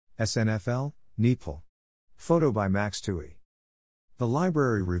SNFL, Neatful. Photo by Max Tui. The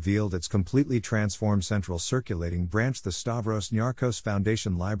library revealed its completely transformed central circulating branch, the Stavros Niarchos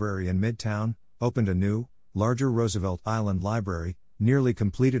Foundation Library in Midtown, opened a new, larger Roosevelt Island library, nearly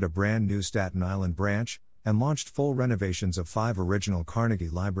completed a brand new Staten Island branch, and launched full renovations of 5 original Carnegie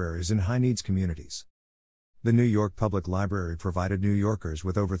libraries in high-needs communities. The New York Public Library provided New Yorkers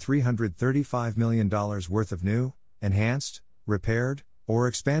with over $335 million worth of new, enhanced, repaired, or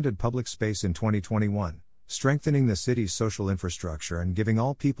expanded public space in 2021, strengthening the city's social infrastructure and giving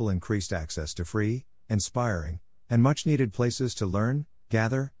all people increased access to free, inspiring, and much-needed places to learn,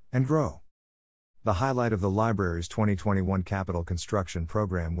 gather, and grow. The highlight of the library's 2021 capital construction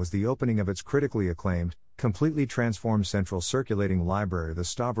program was the opening of its critically acclaimed, completely transformed central circulating library, the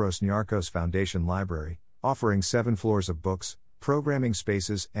Stavros Niarchos Foundation Library, offering 7 floors of books, programming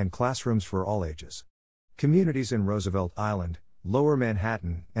spaces, and classrooms for all ages. Communities in Roosevelt Island, Lower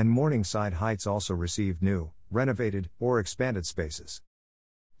Manhattan, and Morningside Heights also received new, renovated, or expanded spaces.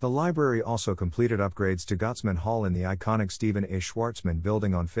 The library also completed upgrades to Gottsman Hall in the iconic Stephen A. Schwarzman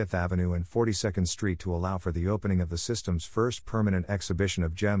building on 5th Avenue and 42nd Street to allow for the opening of the system's first permanent exhibition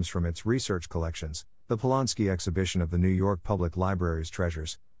of gems from its research collections, the Polanski Exhibition of the New York Public Library's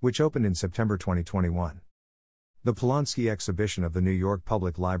Treasures, which opened in September 2021. The Polanski Exhibition of the New York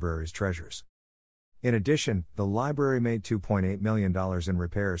Public Library's Treasures. In addition, the library made $2.8 million in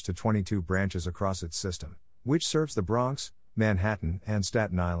repairs to 22 branches across its system, which serves the Bronx, Manhattan, and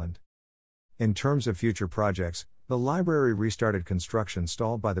Staten Island. In terms of future projects, the library restarted construction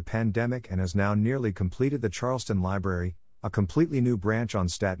stalled by the pandemic and has now nearly completed the Charleston Library, a completely new branch on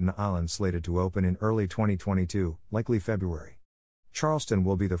Staten Island slated to open in early 2022, likely February. Charleston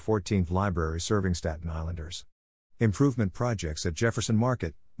will be the 14th library serving Staten Islanders. Improvement projects at Jefferson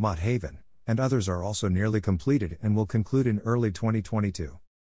Market, Mott Haven, and others are also nearly completed and will conclude in early 2022.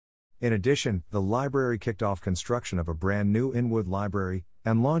 In addition, the library kicked off construction of a brand new Inwood Library,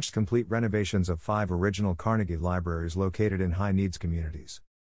 and launched complete renovations of 5 original Carnegie libraries located in high-needs communities.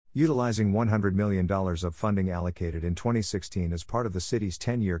 Utilizing $100 million of funding allocated in 2016 as part of the city's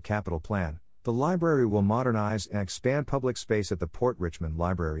 10-year capital plan, the library will modernize and expand public space at the Port Richmond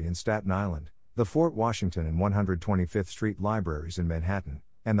Library in Staten Island, the Fort Washington and 125th Street Libraries in Manhattan,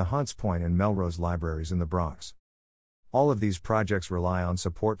 and the Hunts Point and Melrose Libraries in the Bronx. All of these projects rely on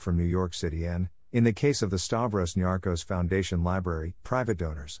support from New York City and, in the case of the Stavros Niarchos Foundation Library, private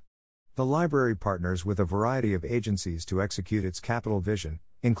donors. The library partners with a variety of agencies to execute its capital vision,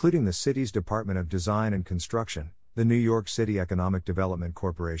 including the city's Department of Design and Construction, the New York City Economic Development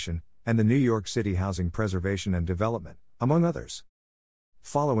Corporation, and the New York City Housing Preservation and Development, among others.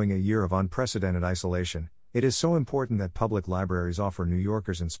 Following a year of unprecedented isolation, it is so important that public libraries offer New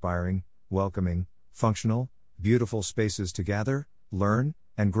Yorkers inspiring, welcoming, functional, beautiful spaces to gather, learn,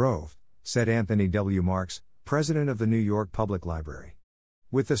 and grow, said Anthony W. Marks, president of the New York Public Library.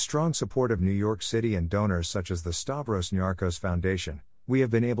 With the strong support of New York City and donors such as the Stavros Niarchos Foundation, we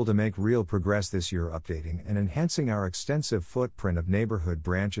have been able to make real progress this year updating and enhancing our extensive footprint of neighborhood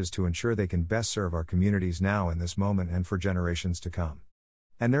branches to ensure they can best serve our communities now in this moment and for generations to come.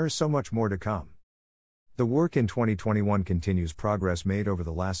 And there is so much more to come. The work in 2021 continues progress made over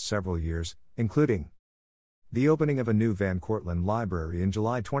the last several years, including the opening of a new Van Cortlandt Library in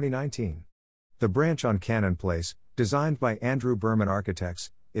July 2019. The branch on Cannon Place, designed by Andrew Berman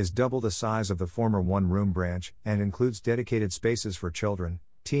Architects, is double the size of the former one-room branch and includes dedicated spaces for children,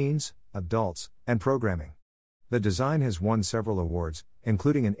 teens, adults, and programming. The design has won several awards,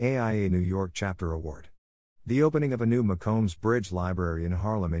 including an AIA New York Chapter Award. The opening of a new McCombs Bridge Library in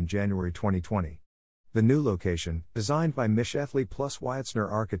Harlem in January 2020. The new location, designed by Mischethli plus Weitzner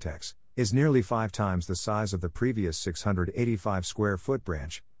Architects, is nearly 5 times the size of the previous 685 square foot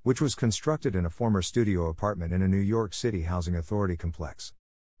branch, which was constructed in a former studio apartment in a New York City Housing Authority complex.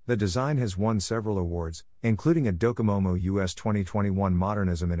 The design has won several awards, including a Docomomo US 2021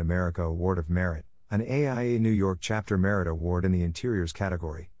 Modernism in America Award of Merit, an AIA New York Chapter Merit Award in the Interiors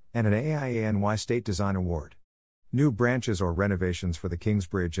category, and an AIA NY State Design Award. New branches or renovations for the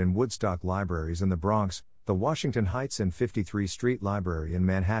Kingsbridge and Woodstock Libraries in the Bronx, the Washington Heights and 53 Street Library in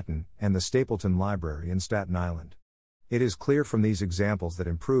Manhattan, and the Stapleton Library in Staten Island. It is clear from these examples that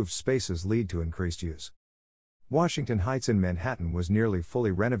improved spaces lead to increased use. Washington Heights in Manhattan was nearly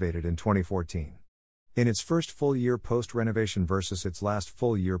fully renovated in 2014. In its first full year post-renovation versus its last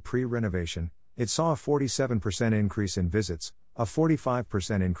full year pre-renovation, it saw a 47% increase in visits, a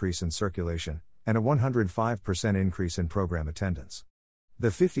 45% increase in circulation, and a 105% increase in program attendance. The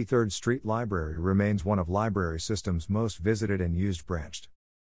 53rd Street Library remains one of Library System's most visited and used branched.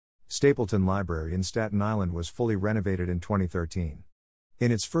 Stapleton Library in Staten Island was fully renovated in 2013.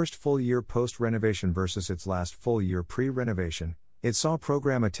 In its first full year post-renovation versus its last full year pre-renovation, it saw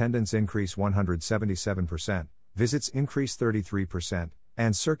program attendance increase 177%, visits increase 33%,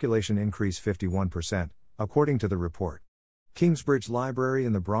 and circulation increase 51%, according to the report. Kingsbridge Library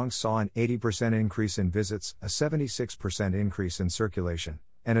in the Bronx saw an 80% increase in visits, a 76% increase in circulation,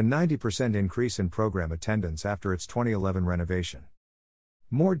 and a 90% increase in program attendance after its 2011 renovation.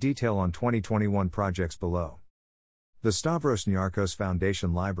 More detail on 2021 projects below. The Stavros Niarchos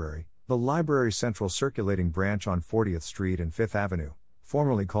Foundation Library, the library's central circulating branch on 40th Street and 5th Avenue,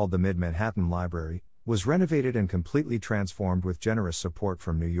 formerly called the Mid-Manhattan Library, was renovated and completely transformed with generous support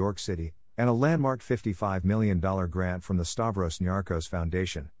from New York City, and a landmark $55 million grant from the Stavros Niarchos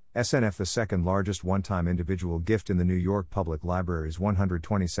Foundation, SNF, the second largest one-time individual gift in the New York Public Library's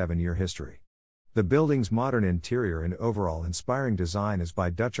 127-year history. The building's modern interior and overall inspiring design is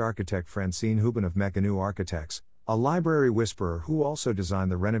by Dutch architect Francine Houben of Mecanoo Architects, a library whisperer who also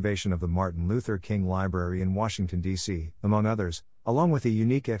designed the renovation of the Martin Luther King Library in Washington, D.C., among others, along with the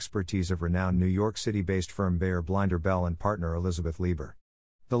unique expertise of renowned New York City-based firm Beyer Blinder Bell and partner Elizabeth Lieber.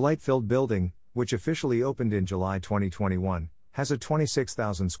 The light-filled building, which officially opened in July 2021, has a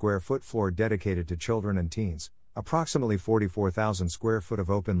 26,000 square foot floor dedicated to children and teens, approximately 44,000 square foot of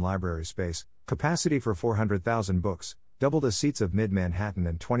open library space, capacity for 400,000 books, double the seats of Mid-Manhattan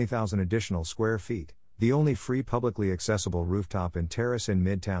and 20,000 additional square feet, the only free publicly accessible rooftop and terrace in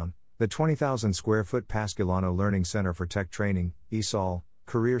Midtown, the 20,000 square foot Pasquilano Learning Center for Tech Training, ESOL,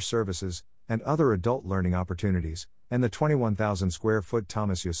 Career Services, and other adult learning opportunities, and the 21,000 square foot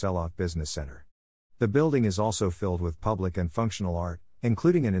Thomas Yoseloff Business Center. The building is also filled with public and functional art,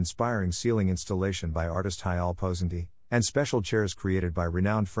 including an inspiring ceiling installation by artist Hayal Posanti, and special chairs created by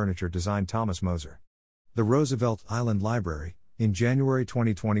renowned furniture design Thomas Moser. The Roosevelt Island Library. In January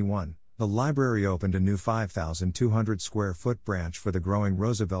 2021, the library opened a new 5,200 square foot branch for the growing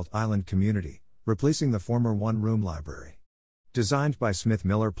Roosevelt Island community, replacing the former one-room library. Designed by Smith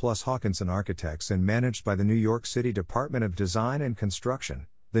Miller plus Hawkinson Architects and managed by the New York City Department of Design and Construction,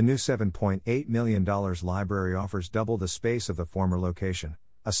 the new $7.8 million library offers double the space of the former location,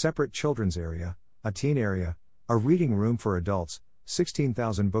 a separate children's area, a teen area, a reading room for adults,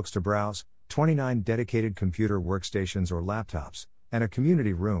 16,000 books to browse, 29 dedicated computer workstations or laptops, and a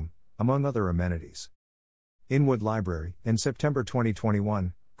community room, among other amenities. Inwood Library. In September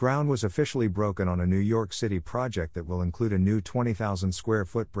 2021, ground was officially broken on a New York City project that will include a new 20,000 square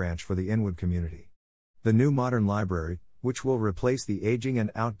foot branch for the Inwood community. The new modern library, which will replace the aging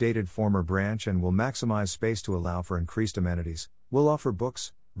and outdated former branch and will maximize space to allow for increased amenities, will offer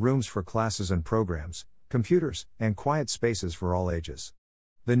books, rooms for classes and programs, computers, and quiet spaces for all ages.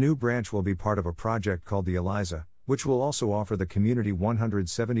 The new branch will be part of a project called the Eliza, which will also offer the community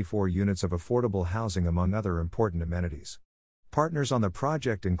 174 units of affordable housing among other important amenities. Partners on the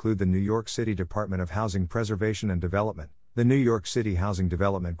project include the New York City Department of Housing Preservation and Development, the New York City Housing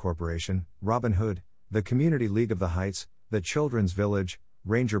Development Corporation, Robin Hood, the Community League of the Heights, the Children's Village,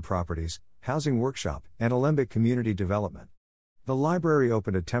 Ranger Properties, Housing Workshop, and Alembic Community Development. The library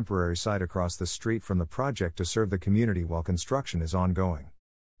opened a temporary site across the street from the project to serve the community while construction is ongoing.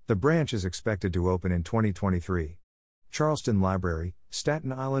 The branch is expected to open in 2023. Charleston Library,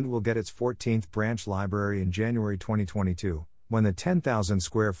 Staten Island will get its 14th branch library in January 2022, when the 10,000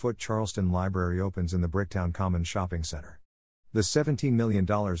 square foot Charleston Library opens in the Bricktown Commons Shopping Center. The $17 million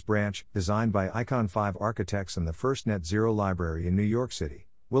branch, designed by Icon 5 Architects and the first net zero library in New York City,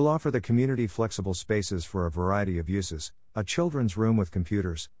 will offer the community flexible spaces for a variety of uses: a children's room with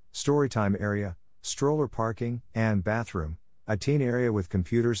computers, storytime area, stroller parking and bathroom, a teen area with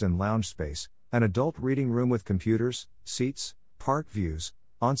computers and lounge space, an adult reading room with computers, seats, park views,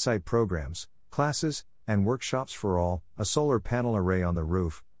 on-site programs, classes, and workshops for all, a solar panel array on the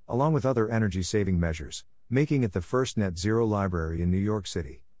roof, along with other energy-saving measures, making it the first net zero library in New York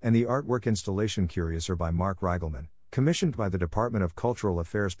City, and the artwork installation Curiouser by Mark Reigelman, commissioned by the Department of Cultural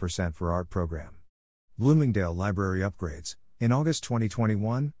Affairs Percent for Art program. Bloomingdale Library Upgrades. In August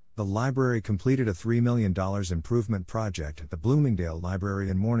 2021, the library completed a $3 million improvement project at the Bloomingdale Library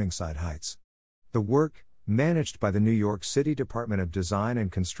in Morningside Heights. The work, managed by the New York City Department of Design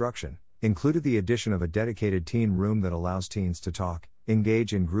and Construction, included the addition of a dedicated teen room that allows teens to talk,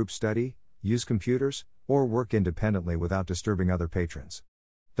 engage in group study, use computers, or work independently without disturbing other patrons.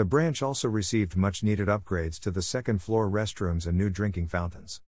 The branch also received much-needed upgrades to the second-floor restrooms and new drinking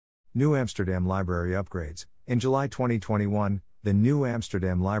fountains. New Amsterdam Library Upgrades. In July 2021, the New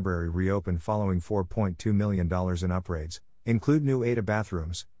Amsterdam Library reopened following $4.2 million in upgrades, include new ADA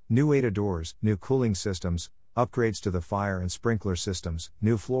bathrooms, new ADA doors, new cooling systems, upgrades to the fire and sprinkler systems,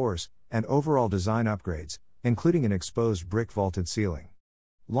 new floors, and overall design upgrades, including an exposed brick vaulted ceiling.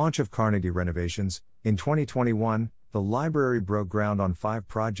 Launch of Carnegie renovations. In 2021, the library broke ground on 5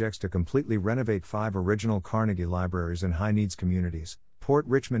 projects to completely renovate 5 original Carnegie libraries in high-needs communities: Port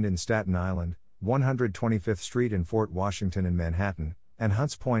Richmond in Staten Island, 125th Street in Fort Washington in Manhattan, and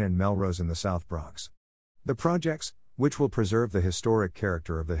Hunts Point and Melrose in the South Bronx. The projects, which will preserve the historic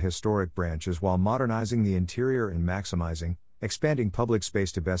character of the historic branches while modernizing the interior and expanding public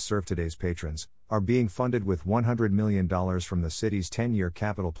space to best serve today's patrons, are being funded with $100 million from the city's 10-year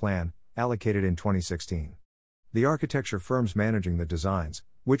capital plan, allocated in 2016. The architecture firms managing the designs,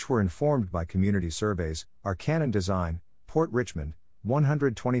 which were informed by community surveys, are Cannon Design, Port Richmond,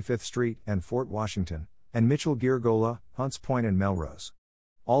 125th Street and Fort Washington, and Mitchell Girgola, Hunts Point and Melrose.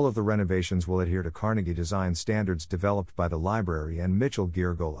 All of the renovations will adhere to Carnegie design standards developed by the library and Mitchell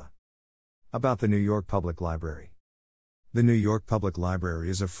Girgola. About the New York Public Library. The New York Public Library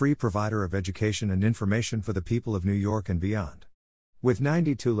is a free provider of education and information for the people of New York and beyond. With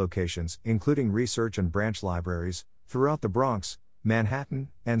 92 locations, including research and branch libraries, throughout the Bronx, Manhattan,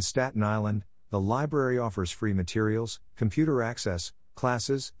 and Staten Island, the library offers free materials, computer access,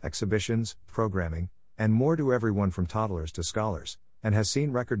 classes, exhibitions, programming, and more to everyone from toddlers to scholars, and has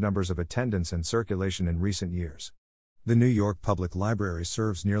seen record numbers of attendance and circulation in recent years. The New York Public Library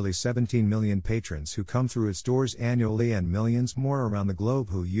serves nearly 17 million patrons who come through its doors annually and millions more around the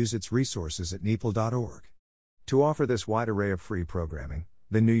globe who use its resources at NYPL.org. To offer this wide array of free programming,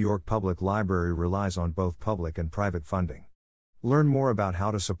 the New York Public Library relies on both public and private funding. Learn more about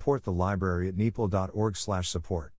how to support the library at NYPL.org/support.